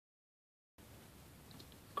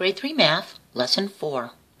Grade 3 Math, Lesson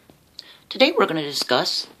 4. Today we're going to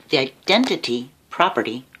discuss the identity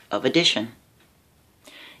property of addition.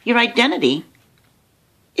 Your identity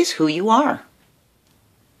is who you are.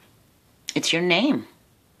 It's your name.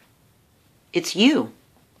 It's you.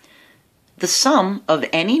 The sum of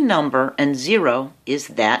any number and 0 is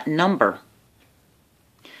that number.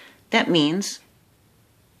 That means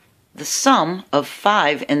the sum of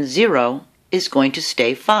 5 and 0 is going to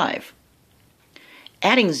stay 5.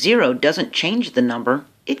 Adding 0 doesn't change the number,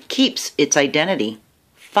 it keeps its identity.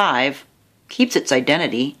 5 keeps its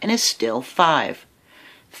identity and is still 5.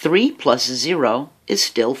 3 plus 0 is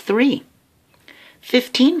still 3.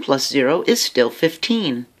 15 plus 0 is still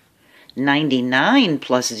 15. 99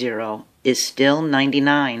 plus 0 is still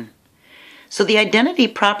 99. So the identity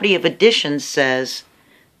property of addition says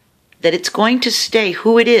that it's going to stay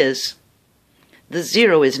who it is. The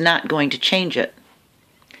 0 is not going to change it.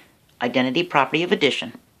 Identity property of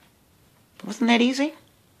addition. Wasn't that easy?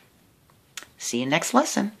 See you next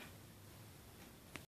lesson.